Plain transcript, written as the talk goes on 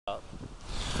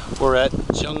We're at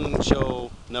Zheng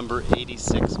Zhou number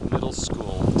 86 middle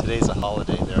school. Today's a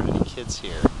holiday. There aren't any kids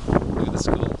here. Look at the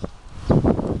school.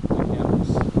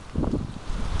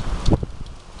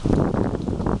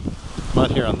 I'm out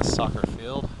here on the soccer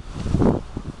field.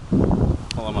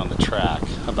 Well, I'm on the track.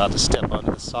 I'm about to step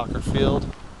onto the soccer field.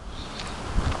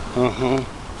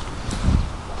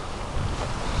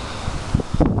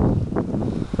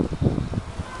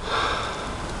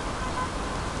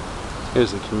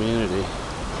 Here's the community.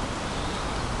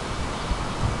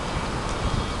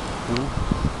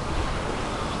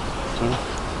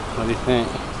 What do you think?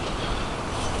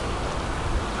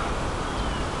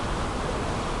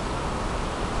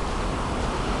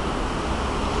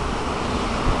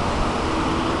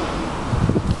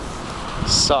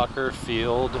 Soccer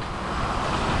field.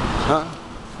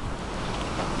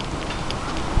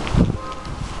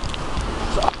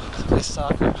 Play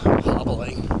soccer. I'm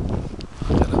hobbling.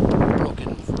 Got a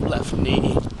broken left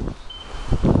knee.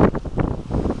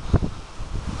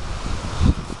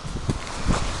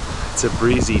 It's a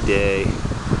breezy day. There's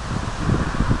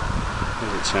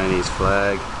a Chinese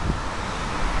flag.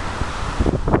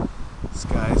 The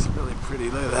sky's really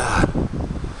pretty. Look at that.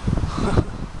 Look at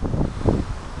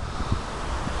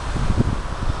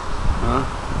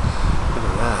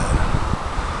that.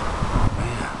 Oh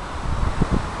man.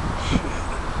 Shit.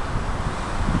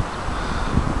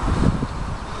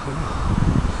 Look at that.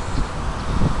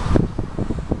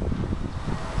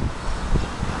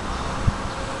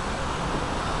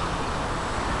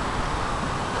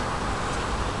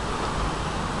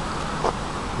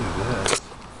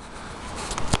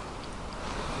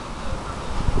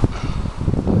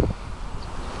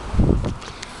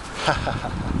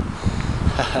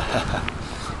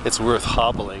 It's worth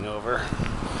hobbling over.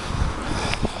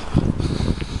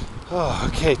 Oh,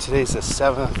 okay, today's the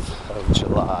 7th of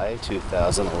July,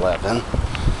 2011.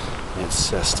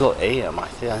 It's still AM, I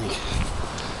think.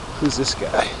 Who's this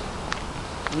guy?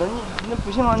 那不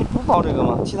行吗？你不报这个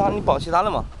吗？你报其他的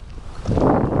吗？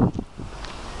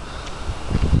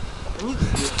你自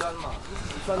己选嘛。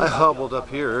I hobbled up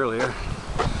here earlier.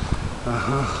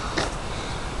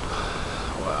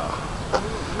 Wow.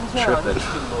 Tripping.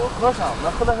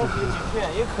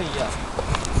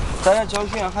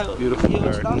 Beautiful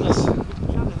gardens.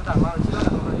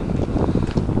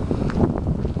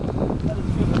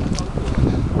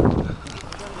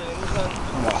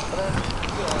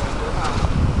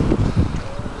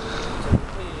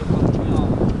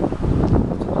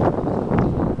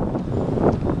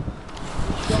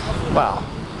 Wow.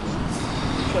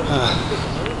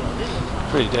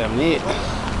 Pretty damn neat.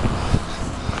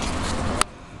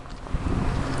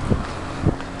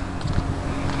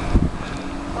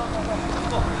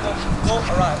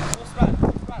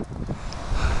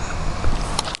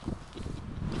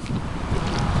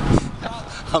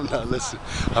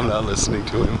 I'm not listening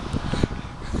to him.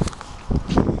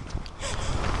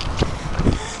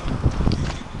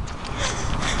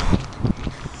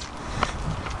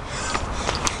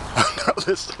 I'm not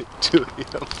listening to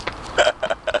him.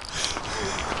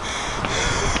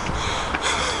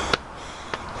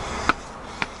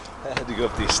 I had to go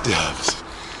up these steps.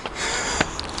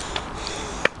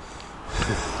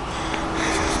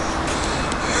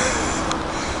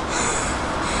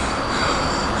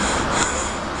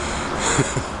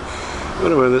 I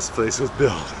wonder when this place was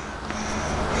built.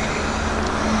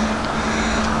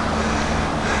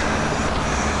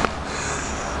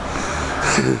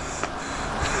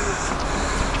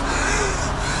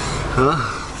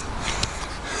 Huh?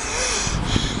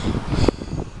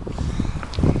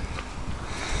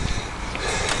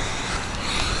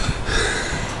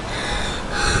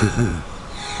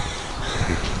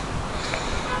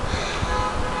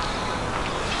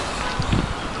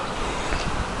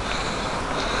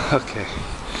 Okay.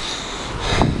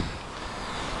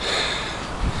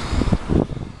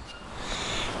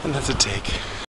 And that's a take.